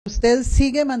¿Usted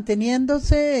sigue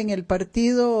manteniéndose en el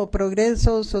Partido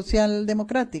Progreso Social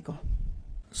Democrático?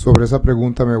 Sobre esa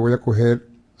pregunta me voy a acoger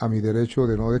a mi derecho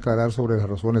de no declarar sobre las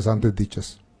razones antes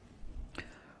dichas.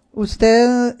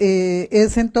 ¿Usted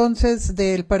es entonces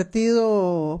del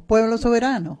Partido Pueblo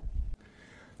Soberano?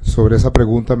 Sobre esa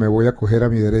pregunta me voy a acoger a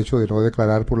mi derecho de no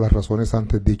declarar por las razones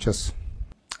antes dichas.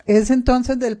 ¿Es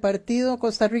entonces del Partido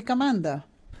Costa Rica Manda?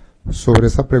 Sobre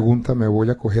esa pregunta me voy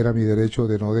a acoger a mi derecho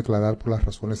de no declarar por las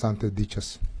razones antes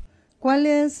dichas. ¿Cuál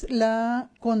es la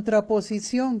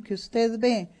contraposición que usted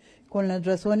ve con las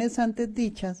razones antes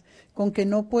dichas, con que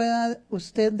no pueda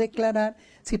usted declarar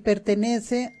si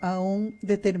pertenece a un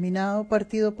determinado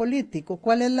partido político?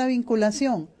 ¿Cuál es la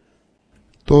vinculación?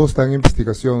 Todo está en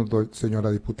investigación,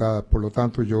 señora diputada, por lo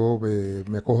tanto yo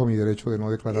me acojo a mi derecho de no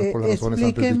declarar por las razones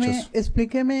antes dichas.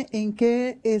 Explíqueme en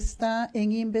qué está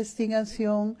en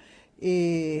investigación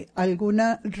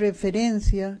alguna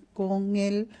referencia con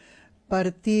el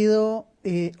partido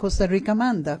Costa Rica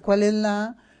Manda. ¿Cuál es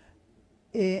la...?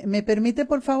 ¿Me permite,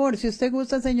 por favor, si usted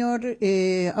gusta, señor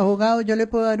abogado, yo le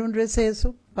puedo dar un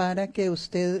receso para que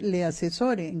usted le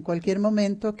asesore en cualquier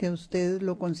momento que usted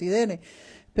lo considere?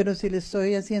 Pero si le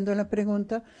estoy haciendo la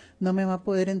pregunta, no me va a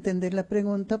poder entender la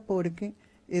pregunta porque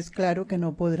es claro que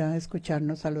no podrá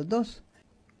escucharnos a los dos.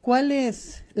 ¿Cuál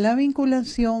es la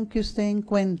vinculación que usted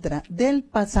encuentra del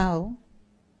pasado,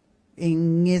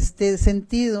 en este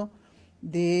sentido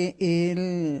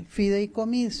del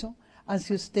fideicomiso,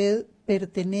 hacia usted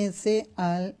pertenece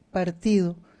al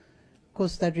partido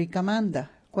Costa Rica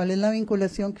Manda? ¿Cuál es la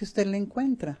vinculación que usted le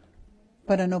encuentra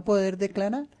para no poder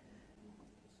declarar?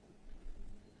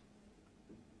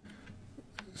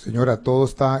 Señora, todo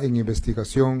está en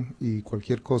investigación y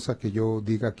cualquier cosa que yo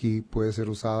diga aquí puede ser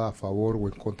usada a favor o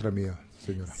en contra mía,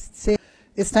 señora. Sí.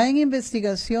 Está en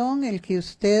investigación el que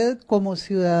usted, como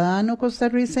ciudadano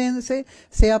costarricense,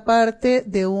 sea parte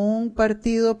de un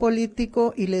partido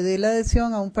político y le dé la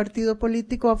adhesión a un partido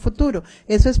político a futuro.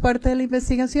 ¿Eso es parte de la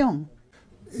investigación?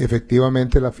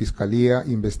 Efectivamente, la Fiscalía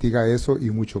investiga eso y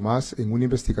mucho más en una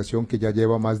investigación que ya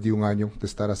lleva más de un año de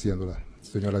estar haciéndola,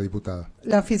 señora diputada.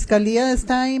 ¿La Fiscalía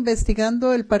está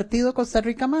investigando el partido Costa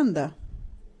Rica Manda?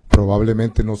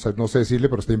 Probablemente, no sé decirle,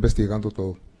 pero está investigando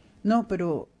todo. No,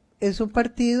 pero es un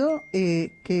partido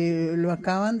que lo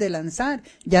acaban de lanzar.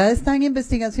 Ya está en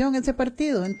investigación ese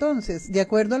partido. Entonces, de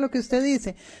acuerdo a lo que usted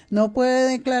dice, no puede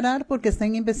declarar porque está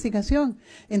en investigación.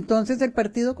 Entonces, el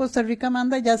partido Costa Rica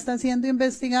Manda ya está siendo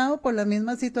investigado por la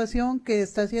misma situación que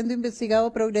está siendo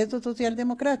investigado Progreso Social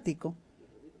Democrático.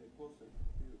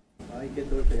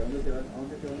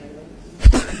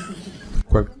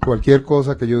 Cualquier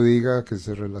cosa que yo diga que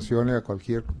se relacione a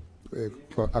cualquier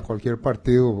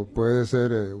partido puede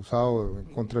ser usado en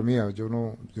contra mía. Yo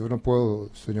no puedo,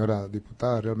 señora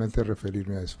diputada, realmente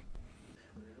referirme a eso.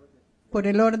 Por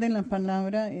el orden, la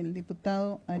palabra el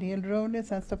diputado Ariel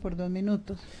Robles, hasta por 2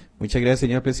 minutos. Muchas gracias,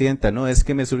 señora presidenta. No, es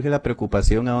que me surge la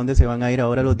preocupación a dónde se van a ir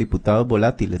ahora los diputados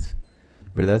volátiles,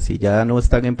 ¿verdad? Si ya no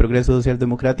están en Progreso Social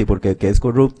Democrático porque que es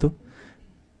corrupto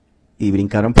y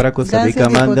brincaron para Costa Rica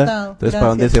Manda, entonces ¿para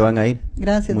dónde se van a ir?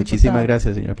 Gracias, Muchísimas diputado.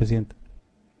 gracias, señora presidenta.